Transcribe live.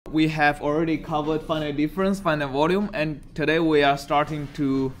we have already covered finite difference, finite volume, and today we are starting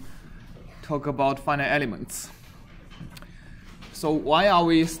to talk about finite elements. So why are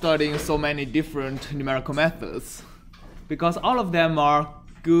we studying so many different numerical methods? Because all of them are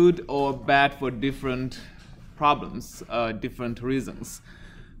good or bad for different problems, different reasons.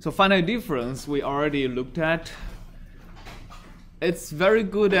 So finite difference we already looked at. It's very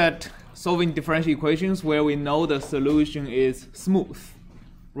good at solving differential equations where we know the solution is smooth,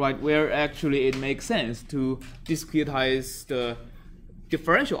 right? Where actually it makes sense to discretize the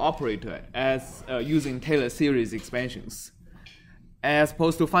differential operator as using Taylor series expansions. As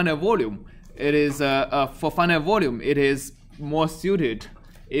opposed to finite volume, it is for finite volume it is more suited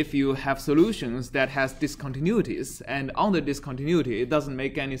if you have solutions that has discontinuities, and on the discontinuity it doesn't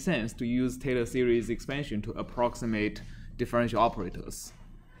make any sense to use Taylor series expansion to approximate differential operators.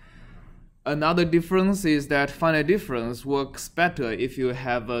 Another difference is that finite difference works better if you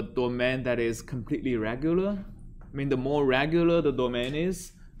have a domain that is completely regular. I mean, the more regular the domain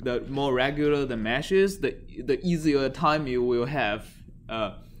is, the more regular the mesh is, the easier time you will have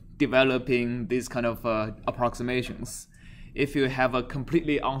developing these kind of approximations. If you have a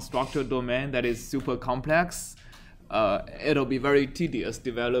completely unstructured domain that is super complex, it'll be very tedious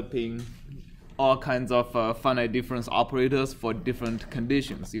developing all kinds of finite difference operators for different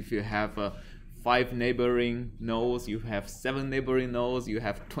conditions. If you have 5 neighboring nodes, you have 7 neighboring nodes, you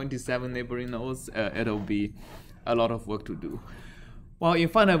have 27 neighboring nodes, it'll be a lot of work to do. While in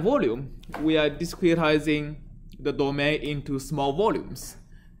finite volume, we are discretizing the domain into small volumes.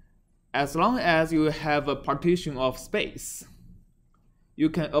 As long as you have a partition of space, you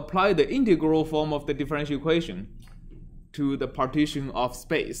can apply the integral form of the differential equation to the partition of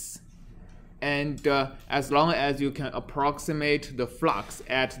space. And as long as you can approximate the flux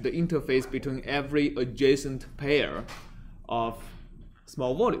at the interface between every adjacent pair of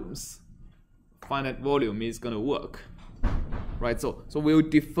small volumes, finite volume is going to work. Right, so we'll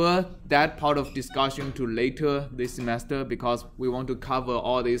defer that part of discussion to later this semester because we want to cover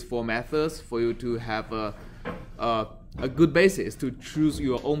all these 4 methods for you to have a good basis to choose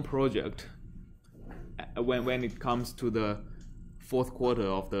your own project when it comes to the 4th quarter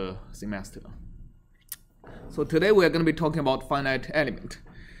of the semester. So today we are going to be talking about finite element.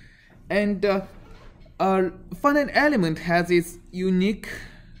 And finite element has its unique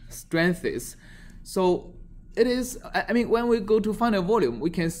strengths. So it is, I mean, when we go to finite volume, we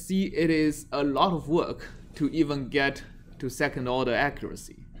can see it is a lot of work to even get to second order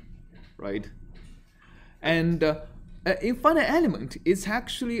accuracy, right? And in finite element, it's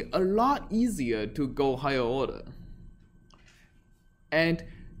actually a lot easier to go higher order. And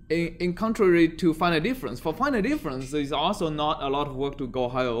in contrary to finite difference, for finite difference, there's also not a lot of work to go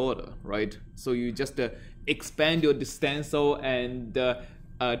higher order, right? So you just expand your distantial and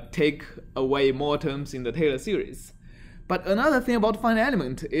take away more terms in the Taylor series. But another thing about finite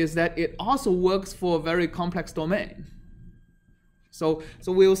element is that it also works for a very complex domain. So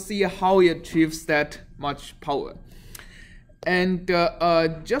we'll see how it achieves that much power. And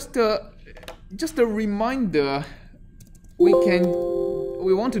just a reminder, we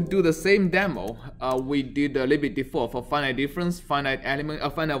want to do the same demo we did a little bit before for finite difference, finite element,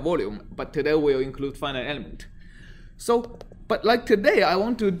 finite volume. But today we'll include finite element. But like today, I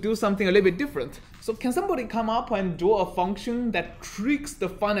want to do something a little bit different. So can somebody come up and draw a function that tricks the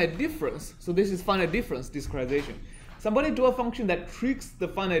finite difference? So this is finite difference discretization. Somebody draw a function that tricks the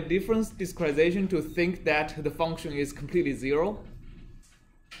finite difference discretization to think that the function is completely zero.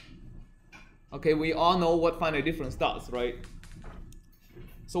 Okay, we all know what finite difference does, right?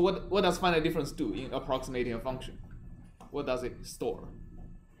 So what does finite difference do in approximating a function? What does it store?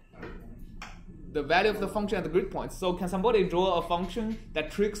 The value of the function at the grid points. So can somebody draw a function that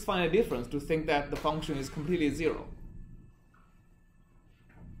tricks finite difference to think that the function is completely zero?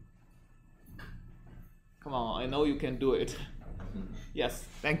 Come on, I know you can do it. Yes,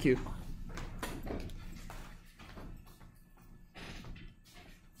 thank you.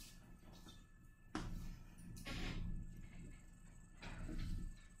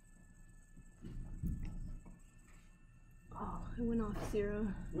 I went off 0.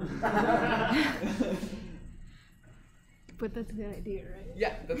 But that's the idea, right?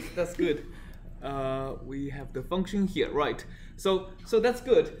 Yeah, that's good. We have the function here, right? So that's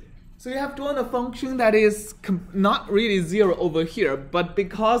good. So you have drawn a function that is not really 0 over here, but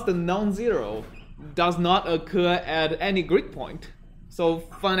because the non-zero does not occur at any grid point, so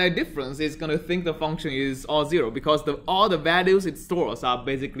finite difference is going to think the function is all 0 because all the values it stores are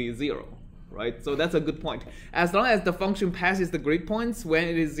basically 0. Right? So that's a good point. As long as the function passes the grid points, when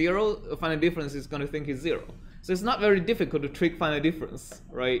it is 0, finite difference is going to think it's 0. So it's not very difficult to trick finite difference,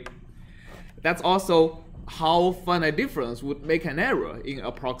 right? That's also how finite difference would make an error in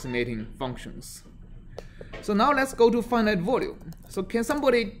approximating functions. So now let's go to finite volume. So can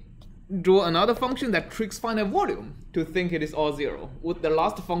somebody draw another function that tricks finite volume to think it is all zero? Would the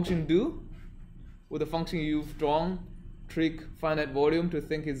last function do? Would the function you've drawn trick finite volume to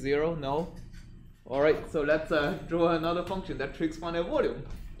think it's zero? No? Alright, so let's draw another function that tricks finite volume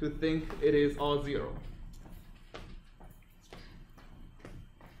to think it is all zero.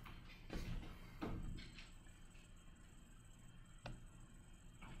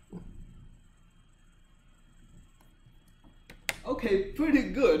 Okay, pretty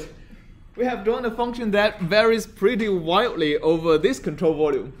good. We have drawn a function that varies pretty wildly over this control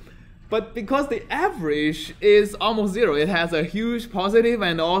volume. But because the average is almost zero, it has a huge positive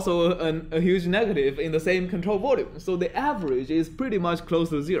and also a huge negative in the same control volume. So the average is pretty much close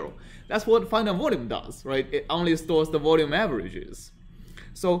to zero. That's what finite volume does, right? It only stores the volume averages.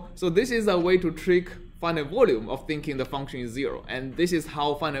 So this is a way to trick finite volume of thinking the function is zero. And this is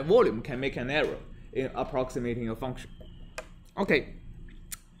how finite volume can make an error in approximating a function. Okay,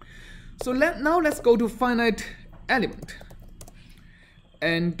 so now let's go to finite element.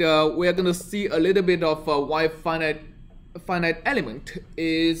 And we are going to see a little bit of why finite element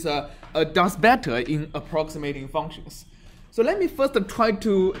is does better in approximating functions. So let me first try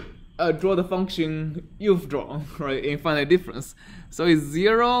to draw the function you've drawn, right, in finite difference. So it's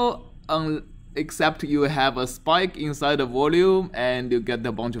zero except you have a spike inside the volume and you get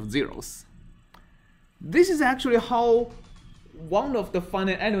a bunch of zeros. This is actually how one of the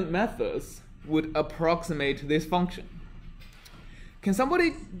finite element methods would approximate this function. Can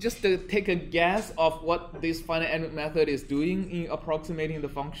somebody just take a guess of what this finite element method is doing in approximating the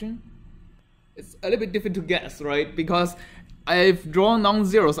function? It's a little bit difficult to guess, right? Because I've drawn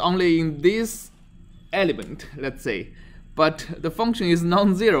non-zeros only in this element, let's say. But the function is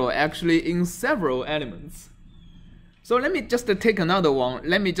non-zero actually in several elements. So let me just take another one.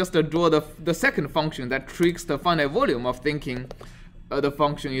 Let me just draw the second function that tricks the finite volume of thinking the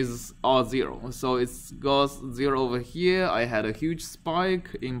function is all zero. So it goes zero over here. I had a huge spike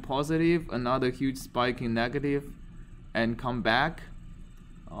in positive, another huge spike in negative, and come back.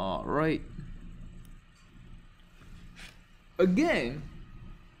 All right. Again,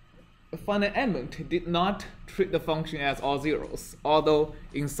 a finite element did not treat the function as all zeros, although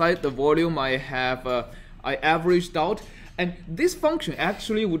inside the volume I have I averaged out, and this function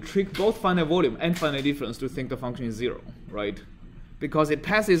actually would trick both finite volume and finite difference to think the function is zero, right? Because it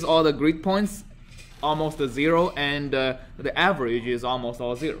passes all the grid points almost to zero, and the average is almost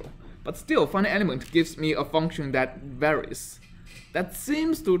all zero. But still, finite element gives me a function that varies. That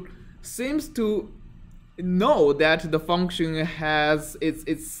seems to know that the function has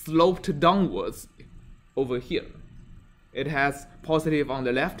it's sloped downwards over here. It has positive on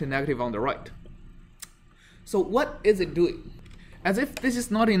the left and negative on the right. So what is it doing? As if this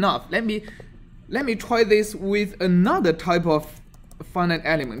is not enough, let me try this with another type of finite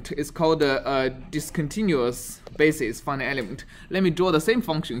element. It's called a discontinuous basis finite element. Let me draw the same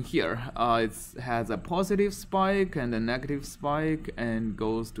function here. It has a positive spike and a negative spike and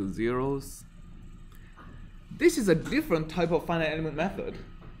goes to zeros. This is a different type of finite element method.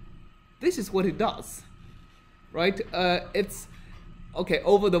 This is what it does, right? It's okay,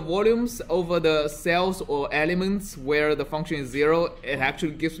 over the volumes, over the cells or elements where the function is zero, it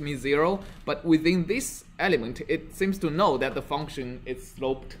actually gives me zero. But within this element, it seems to know that the function is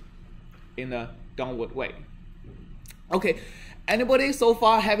sloped in a downward way. Okay, anybody so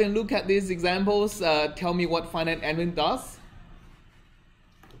far having looked at these examples, tell me what finite element does?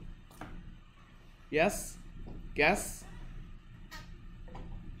 Yes? Guess?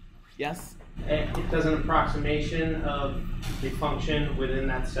 Yes? It does an approximation of the function within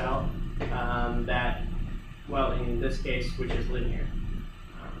that cell that, well, in this case, which is linear.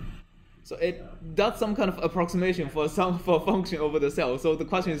 So it does some kind of approximation for a function over the cell. So the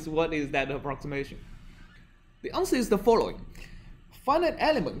question is, what is that approximation? The answer is the following. Finite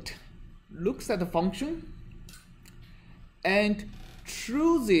element looks at the function and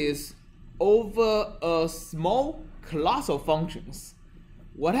chooses over a small class of functions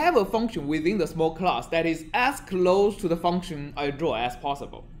whatever function within the small class that is as close to the function I draw as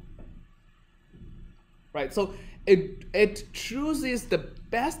possible. Right, so it chooses the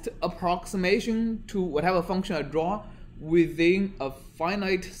best approximation to whatever function I draw within a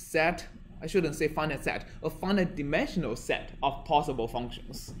finite set, I shouldn't say finite set, a finite dimensional set of possible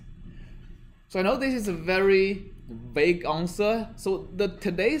functions. So I know this is a very vague answer, so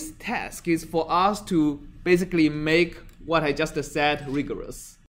today's task is for us to basically make what I just said rigorous.